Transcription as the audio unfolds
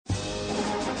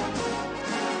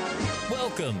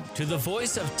Welcome to the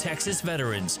Voice of Texas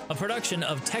Veterans, a production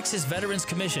of Texas Veterans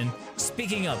Commission,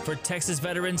 speaking up for Texas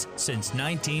veterans since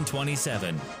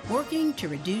 1927. Working to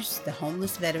reduce the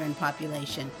homeless veteran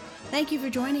population. Thank you for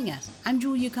joining us. I'm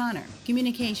Julia Connor,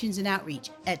 Communications and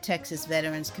Outreach at Texas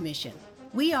Veterans Commission.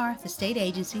 We are the state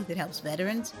agency that helps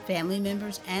veterans, family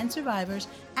members, and survivors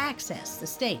access the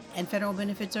state and federal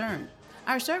benefits earned.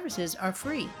 Our services are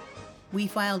free. We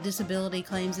file disability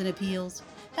claims and appeals,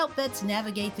 help vets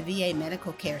navigate the VA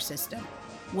medical care system.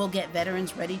 We'll get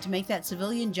veterans ready to make that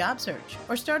civilian job search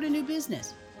or start a new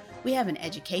business. We have an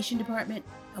education department,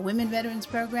 a women veterans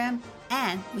program,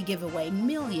 and we give away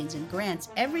millions in grants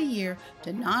every year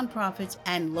to nonprofits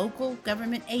and local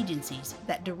government agencies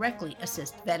that directly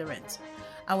assist veterans.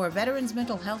 Our Veterans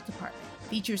Mental Health Department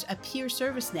features a peer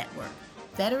service network,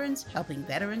 veterans helping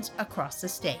veterans across the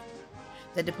state.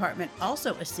 The department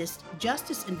also assists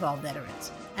justice-involved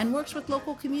veterans and works with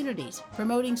local communities,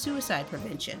 promoting suicide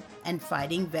prevention and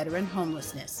fighting veteran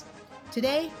homelessness.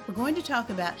 Today, we're going to talk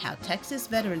about how Texas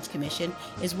Veterans Commission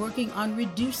is working on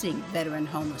reducing veteran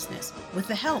homelessness with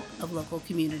the help of local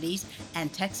communities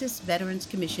and Texas Veterans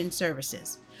Commission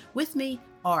services. With me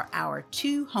are our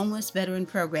two homeless veteran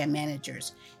program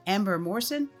managers, Amber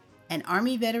Morrison and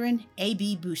Army veteran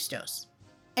A.B. Bustos.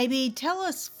 A.B., tell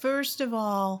us, first of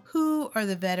all, who are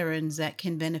the veterans that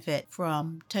can benefit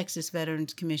from Texas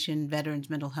Veterans Commission Veterans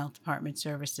Mental Health Department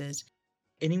services?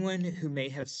 Anyone who may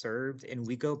have served, and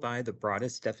we go by the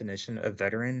broadest definition of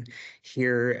veteran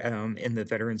here in the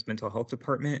Veterans Mental Health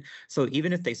Department. So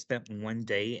even if they spent one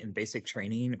day in basic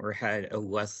training or had a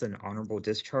less than honorable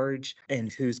discharge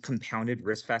and whose compounded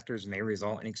risk factors may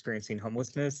result in experiencing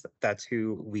homelessness, that's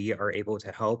who we are able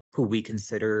to help, who we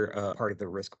consider part of the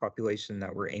risk population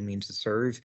that we're aiming to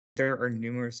serve. There are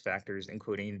numerous factors,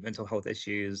 including mental health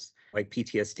issues like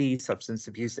PTSD, substance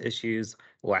abuse issues,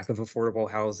 lack of affordable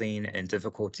housing, and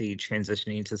difficulty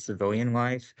transitioning to civilian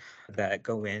life that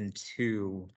go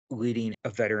into leading a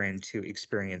veteran to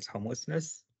experience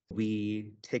homelessness.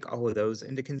 We take all of those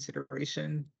into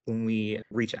consideration when we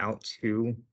reach out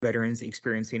to veterans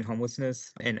experiencing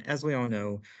homelessness. And as we all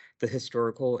know, the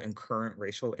historical and current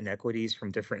racial inequities from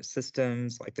different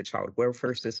systems, like the child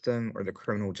welfare system or the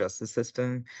criminal justice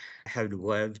system, have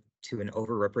led to an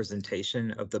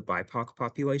overrepresentation of the BIPOC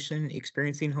population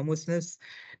experiencing homelessness.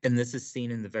 And this is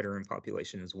seen in the veteran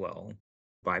population as well.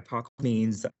 BIPOC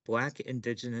means Black,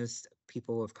 Indigenous,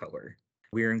 people of color.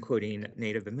 We're including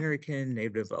Native American,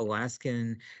 Native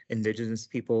Alaskan, Indigenous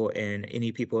people, and any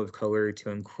people of color to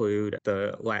include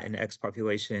the Latinx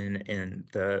population and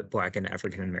the Black and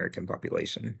African American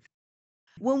population.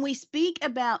 When we speak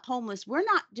about homeless, we're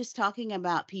not just talking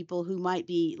about people who might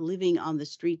be living on the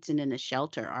streets and in a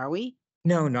shelter, are we?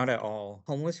 No, not at all.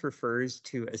 Homeless refers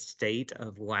to a state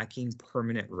of lacking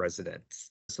permanent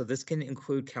residence. So this can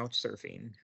include couch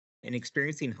surfing. And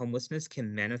experiencing homelessness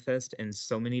can manifest in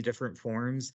so many different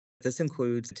forms. This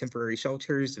includes temporary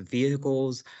shelters,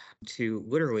 vehicles, to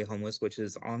literally homeless, which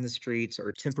is on the streets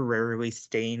or temporarily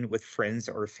staying with friends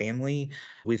or family.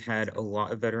 We've had a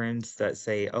lot of veterans that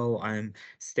say, oh, I'm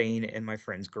staying in my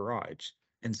friend's garage.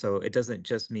 And so it doesn't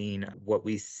just mean what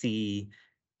we see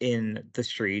in the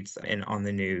streets and on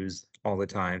the news all the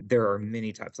time. There are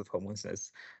many types of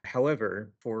homelessness.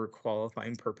 However, for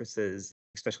qualifying purposes,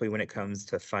 especially when it comes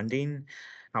to funding,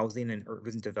 housing and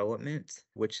urban development,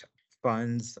 which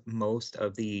funds most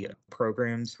of the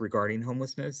programs regarding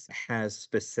homelessness, has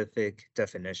specific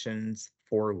definitions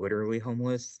for literally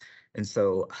homeless. And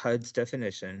so HUD's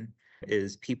definition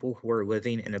is people who are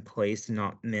living in a place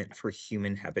not meant for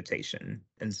human habitation.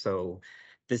 And so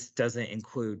this doesn't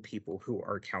include people who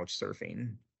are couch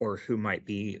surfing or who might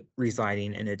be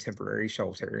residing in a temporary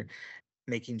shelter.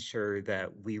 Making sure that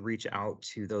we reach out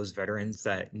to those veterans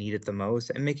that need it the most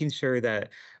and making sure that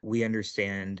we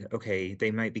understand, okay,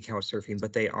 they might be couch surfing,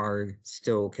 but they are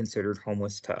still considered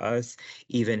homeless to us,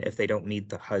 even if they don't meet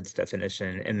the HUD's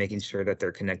definition, and making sure that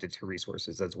they're connected to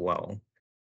resources as well.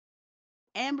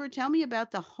 Amber, tell me about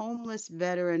the homeless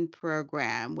veteran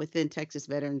program within Texas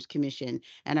Veterans Commission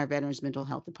and our Veterans Mental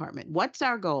Health Department. What's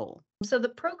our goal? So the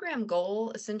program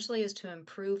goal essentially is to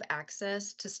improve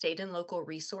access to state and local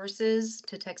resources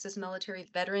to Texas military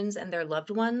veterans and their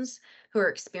loved ones who are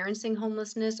experiencing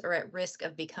homelessness or at risk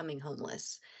of becoming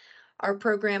homeless. Our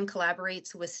program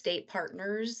collaborates with state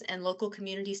partners and local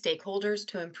community stakeholders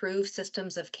to improve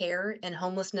systems of care and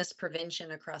homelessness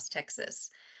prevention across Texas.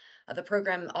 The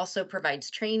program also provides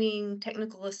training,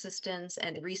 technical assistance,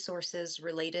 and resources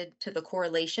related to the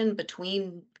correlation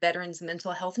between veterans'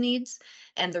 mental health needs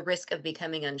and the risk of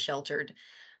becoming unsheltered.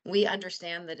 We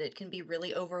understand that it can be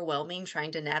really overwhelming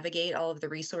trying to navigate all of the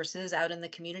resources out in the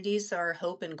communities. So our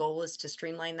hope and goal is to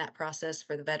streamline that process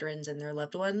for the veterans and their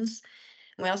loved ones.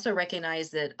 We also recognize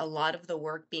that a lot of the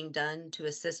work being done to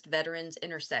assist veterans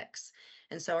intersects.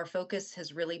 And so our focus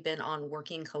has really been on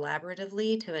working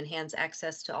collaboratively to enhance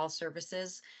access to all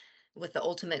services with the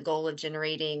ultimate goal of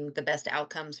generating the best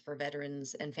outcomes for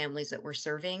veterans and families that we're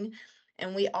serving.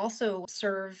 And we also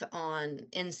serve on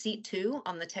in seat 2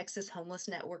 on the Texas Homeless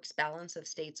Network's Balance of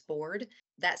States board.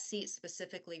 That seat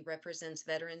specifically represents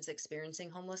veterans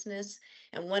experiencing homelessness.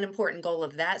 And one important goal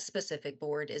of that specific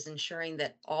board is ensuring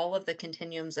that all of the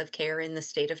continuums of care in the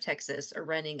state of Texas are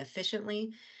running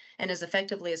efficiently and as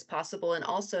effectively as possible, and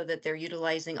also that they're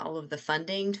utilizing all of the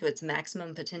funding to its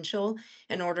maximum potential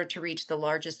in order to reach the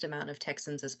largest amount of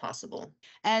Texans as possible.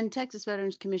 And Texas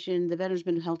Veterans Commission, the Veterans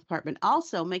Mental Health Department,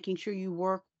 also making sure you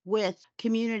work with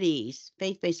communities,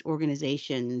 faith-based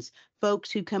organizations, folks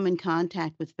who come in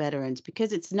contact with veterans,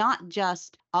 because it's not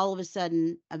just all of a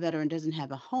sudden a veteran doesn't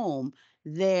have a home.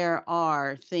 There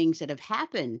are things that have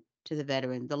happened to the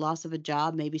veteran, the loss of a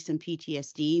job, maybe some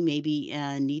PTSD, maybe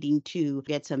needing to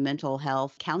get some mental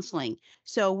health counseling.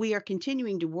 So we are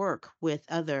continuing to work with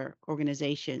other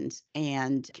organizations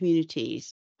and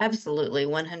communities. Absolutely,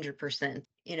 100%.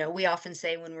 We often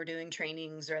say when we're doing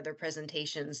trainings or other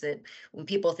presentations that when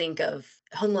people think of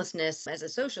homelessness as a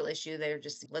social issue, they're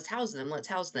just, let's house them, let's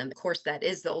house them. Of course, that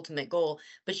is the ultimate goal,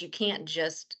 but you can't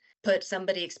just put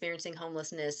somebody experiencing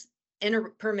homelessness in a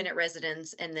permanent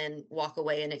residence and then walk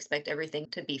away and expect everything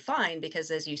to be fine,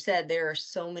 because as you said, there are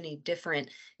so many different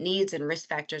needs and risk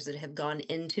factors that have gone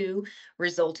into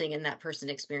resulting in that person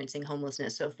experiencing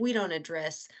homelessness. So if we don't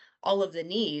address all of the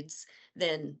needs,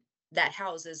 then that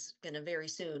house is going to very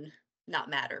soon not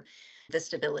matter. The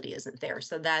stability isn't there.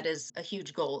 So that is a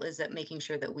huge goal, is that making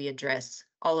sure that we address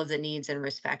all of the needs and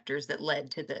risk factors that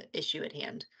led to the issue at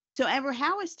hand. So, Amber,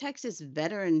 how is Texas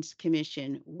Veterans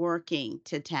Commission working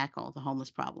to tackle the homeless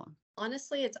problem?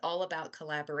 Honestly, it's all about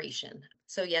collaboration.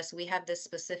 So, yes, we have this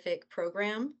specific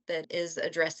program that is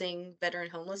addressing veteran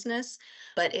homelessness,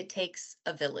 but it takes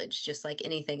a village, just like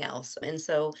anything else. And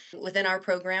so, within our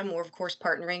program, we're of course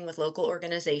partnering with local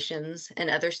organizations and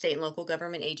other state and local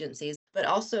government agencies, but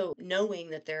also knowing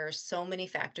that there are so many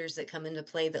factors that come into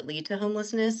play that lead to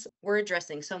homelessness. We're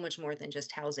addressing so much more than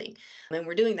just housing. And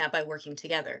we're doing that by working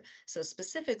together. So,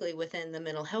 specifically within the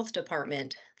mental health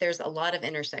department, there's a lot of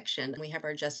intersection. We have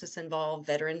our Justice Involved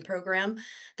veteran program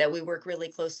that we work really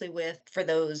closely with for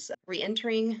those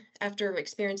reentering after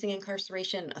experiencing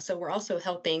incarceration. So, we're also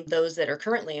helping those that are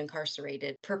currently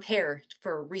incarcerated prepare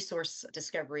for resource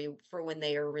discovery for when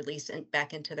they are released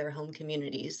back into their home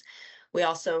communities. We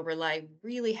also rely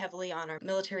really heavily on our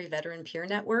military veteran peer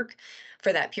network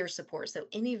for that peer support. So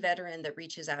any veteran that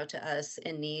reaches out to us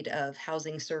in need of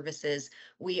housing services,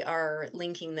 we are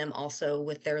linking them also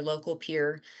with their local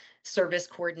peer service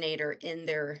coordinator in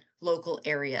their local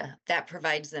area. That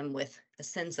provides them with a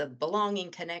sense of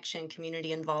belonging, connection,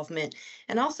 community involvement.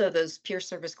 And also those peer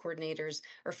service coordinators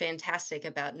are fantastic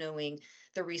about knowing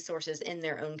the resources in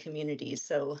their own communities.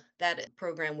 So that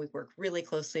program we work really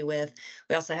closely with.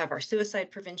 We also have our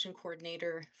suicide prevention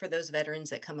coordinator for those veterans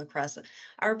that come across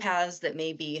our paths that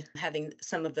may be having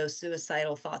some of those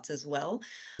suicidal thoughts as well.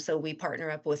 So we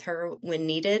partner up with her when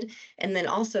needed. And then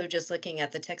also just looking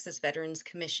at the Texas Veterans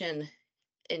Commission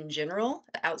in general,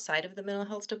 outside of the mental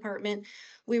health department,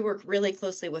 we work really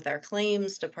closely with our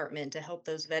claims department to help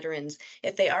those veterans.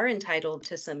 If they are entitled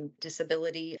to some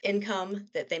disability income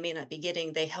that they may not be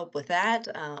getting, they help with that.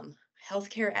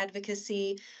 Healthcare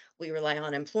advocacy, we rely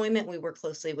on employment. We work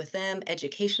closely with them.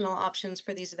 Educational options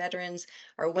for these veterans.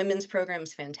 Our women's program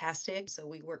is fantastic, so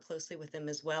we work closely with them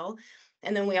as well.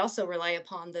 And then we also rely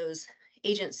upon those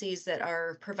agencies that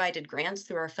are provided grants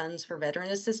through our funds for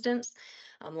veteran assistance.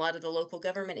 A lot of the local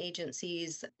government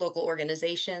agencies, local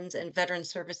organizations, and veteran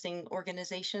servicing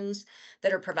organizations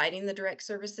that are providing the direct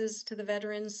services to the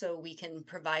veterans, so we can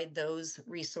provide those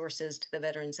resources to the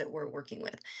veterans that we're working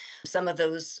with. Some of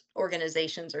those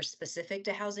organizations are specific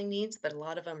to housing needs, but a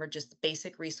lot of them are just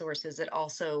basic resources that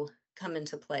also come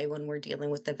into play when we're dealing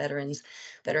with the veterans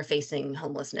that are facing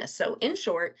homelessness. So in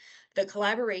short, the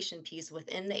collaboration piece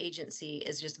within the agency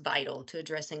is just vital to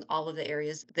addressing all of the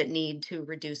areas that need to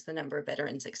reduce the number of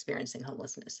veterans experiencing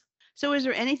homelessness. So, is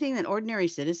there anything that ordinary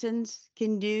citizens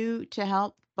can do to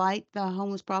help fight the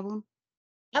homeless problem?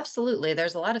 Absolutely.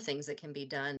 There's a lot of things that can be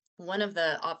done. One of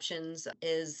the options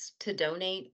is to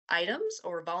donate items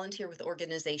or volunteer with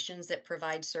organizations that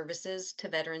provide services to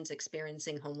veterans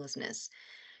experiencing homelessness.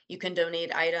 You can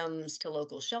donate items to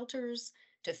local shelters,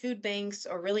 to food banks,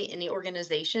 or really any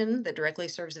organization that directly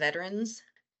serves veterans.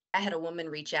 I had a woman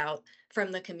reach out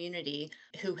from the community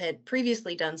who had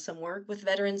previously done some work with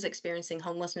veterans experiencing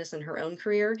homelessness in her own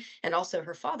career. And also,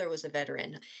 her father was a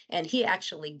veteran, and he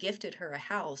actually gifted her a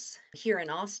house here in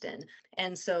Austin.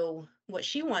 And so, what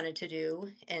she wanted to do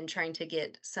and trying to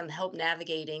get some help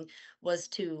navigating was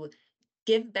to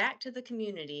give back to the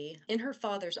community in her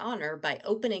father's honor by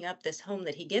opening up this home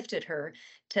that he gifted her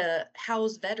to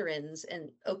house veterans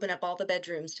and open up all the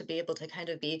bedrooms to be able to kind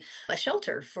of be a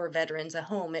shelter for veterans, a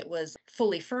home. It was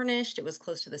fully furnished, it was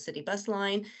close to the city bus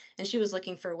line, and she was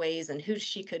looking for ways and who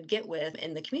she could get with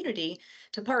in the community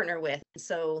to partner with.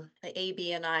 So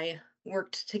AB and I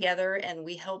worked together and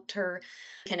we helped her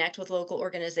connect with local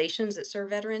organizations that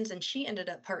serve veterans. And she ended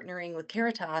up partnering with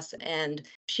Caritas, and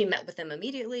she met with them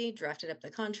immediately, drafted up the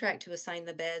contract to assign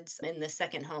the beds in the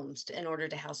second homes in order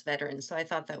to house veterans. So I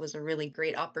thought that was a really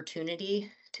great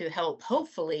opportunity to help,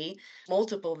 hopefully,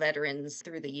 multiple veterans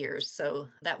through the years. So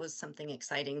that was something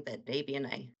exciting that AB and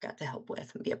I got to help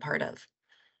with and be a part of.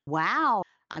 Wow.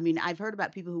 I mean, I've heard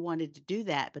about people who wanted to do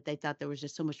that, but they thought there was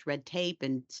just so much red tape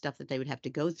and stuff that they would have to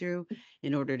go through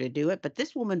in order to do it. But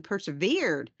this woman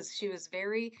persevered. She was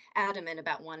very adamant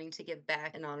about wanting to give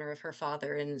back in honor of her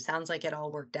father, and it sounds like it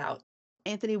all worked out.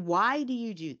 Anthony, why do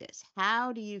you do this?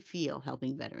 How do you feel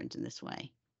helping veterans in this way?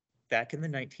 Back in the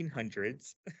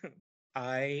 1900s,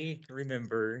 I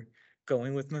remember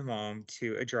going with my mom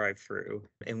to a drive-through,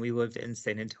 and we lived in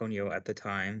San Antonio at the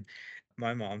time.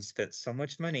 My mom spent so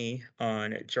much money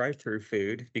on drive-through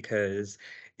food because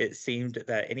it seemed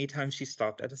that anytime she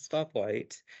stopped at a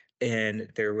stoplight and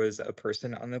there was a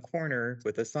person on the corner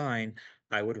with a sign,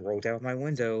 I would roll down my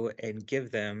window and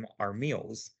give them our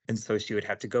meals. And so she would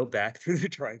have to go back through the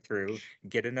drive-through,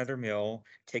 get another meal,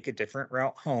 take a different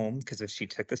route home, because if she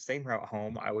took the same route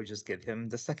home, I would just give him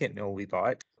the second meal we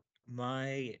bought.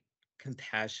 My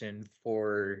compassion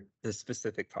for the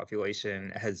specific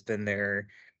population has been there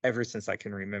ever since I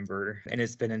can remember. And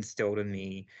it's been instilled in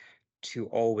me to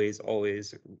always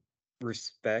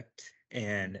respect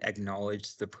and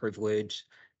acknowledge the privilege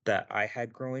that I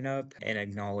had growing up and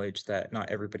acknowledge that not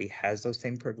everybody has those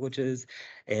same privileges.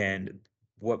 And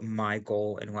what my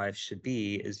goal in life should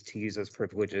be is to use those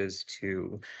privileges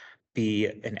to be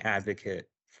an advocate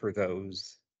for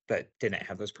those that didn't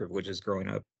have those privileges growing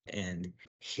up. And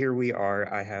here we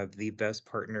are. I have the best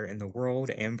partner in the world,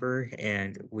 Amber,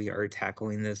 and we are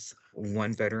tackling this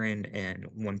one veteran and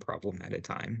one problem at a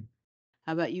time.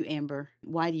 How about you, Amber?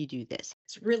 Why do you do this?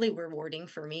 It's really rewarding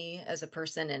for me as a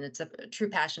person, and it's a true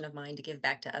passion of mine to give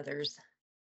back to others.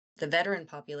 The veteran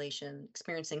population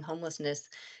experiencing homelessness,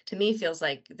 to me, feels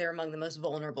like they're among the most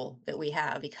vulnerable that we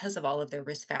have because of all of their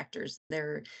risk factors.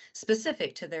 They're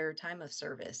specific to their time of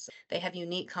service. They have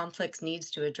unique, complex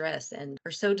needs to address and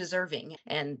are so deserving.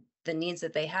 And the needs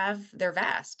that they have, they're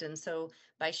vast. And so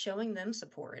by showing them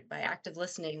support, by active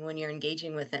listening when you're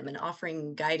engaging with them and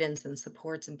offering guidance and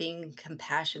supports and being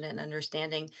compassionate and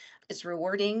understanding, it's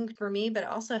rewarding for me, but it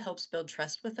also helps build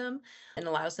trust with them and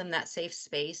allows them that safe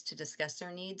space to discuss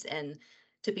their needs and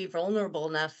to be vulnerable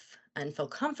enough and feel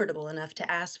comfortable enough to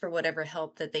ask for whatever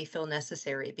help that they feel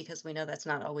necessary, because we know that's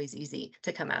not always easy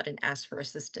to come out and ask for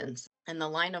assistance. And the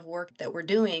line of work that we're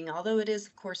doing, although it is,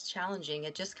 of course, challenging,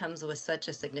 it just comes with such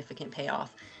a significant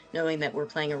payoff, knowing that we're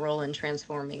playing a role in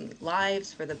transforming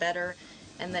lives for the better,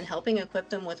 and then helping equip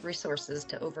them with resources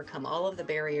to overcome all of the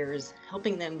barriers,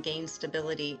 helping them gain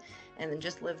stability, and then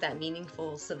just live that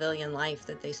meaningful civilian life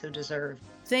that they so deserve.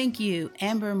 Thank you,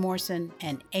 Amber Morrison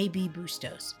and A.B.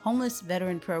 Bustos, Homeless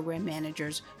Veteran Program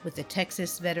Managers with the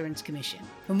Texas Veterans Commission.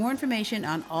 For more information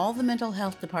on all the mental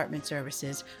health department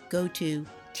services, go to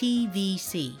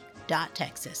tvc.texas.gov.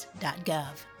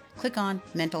 Click on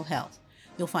Mental Health.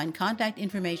 You'll find contact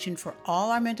information for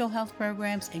all our mental health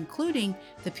programs, including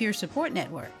the Peer Support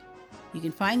Network. You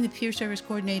can find the peer service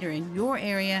coordinator in your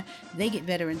area. They get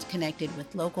veterans connected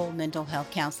with local mental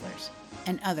health counselors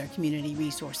and other community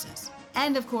resources.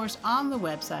 And of course, on the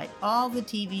website, all the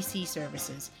TVC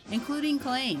services, including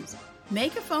claims.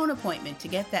 Make a phone appointment to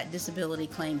get that disability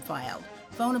claim filed.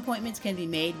 Phone appointments can be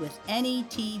made with any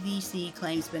TVC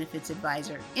claims benefits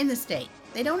advisor in the state.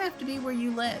 They don't have to be where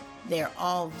you live. They're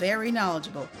all very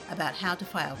knowledgeable about how to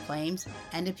file claims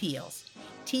and appeals.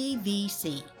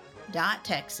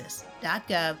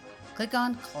 tvc.texas.gov. Click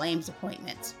on Claims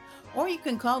Appointments. Or you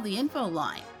can call the info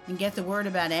line and get the word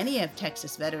about any of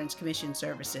Texas Veterans Commission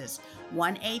services.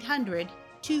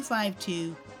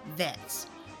 1-800-252-VETS.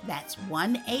 That's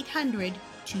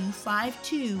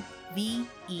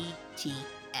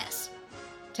 1-800-252-VETS.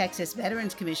 Texas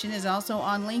Veterans Commission is also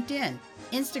on LinkedIn,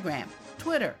 Instagram,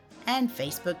 Twitter, and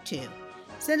Facebook too.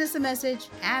 Send us a message,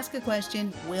 ask a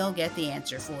question, we'll get the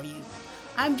answer for you.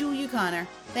 I'm Julia Connor.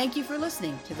 Thank you for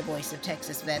listening to The Voice of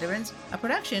Texas Veterans, a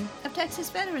production of Texas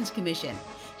Veterans Commission.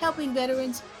 Helping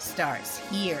veterans starts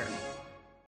here.